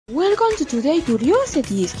Welcome to today's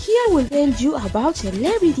curiosities. Here we'll tell you about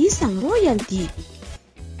celebrities and royalty.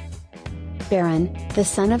 Barron, the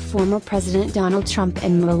son of former President Donald Trump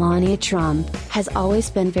and Melania Trump, has always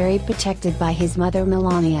been very protected by his mother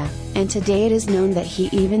Melania, and today it is known that he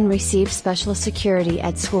even received special security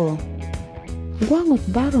at school. One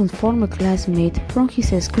of Barron's former classmates from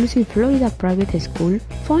his exclusive Florida private school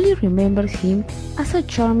fondly remembers him as a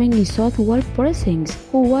charming and thoughtful presence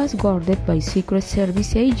who was guarded by Secret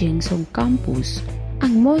Service agents on campus,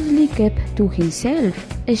 and mostly kept to himself,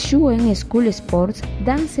 eschewing school sports,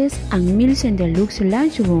 dances, and meals in the luxe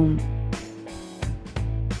lunchroom.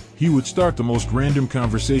 He would start the most random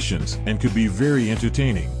conversations and could be very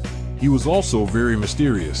entertaining. He was also very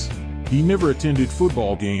mysterious. He never attended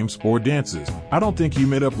football games or dances. I don't think he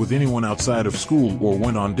met up with anyone outside of school or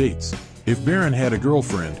went on dates. If Barron had a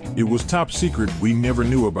girlfriend, it was top secret, we never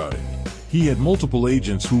knew about it. He had multiple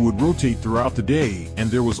agents who would rotate throughout the day,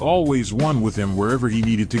 and there was always one with him wherever he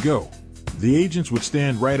needed to go. The agents would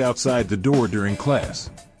stand right outside the door during class.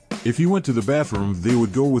 If he went to the bathroom, they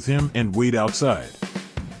would go with him and wait outside.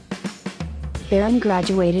 Barron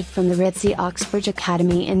graduated from the ritzy Oxbridge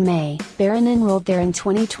Academy in May. Barron enrolled there in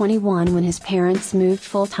 2021 when his parents moved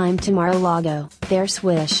full-time to Mar-a-Lago, their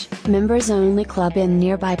Swish, members-only club in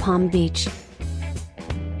nearby Palm Beach.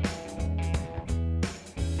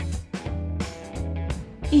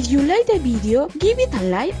 If you like the video, give it a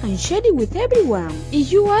like and share it with everyone.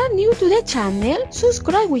 If you are new to the channel,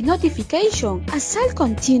 subscribe with notification as I'll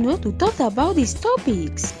continue to talk about these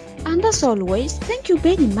topics. And as always, thank you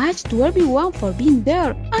very much to everyone for being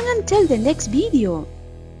there, and until the next video.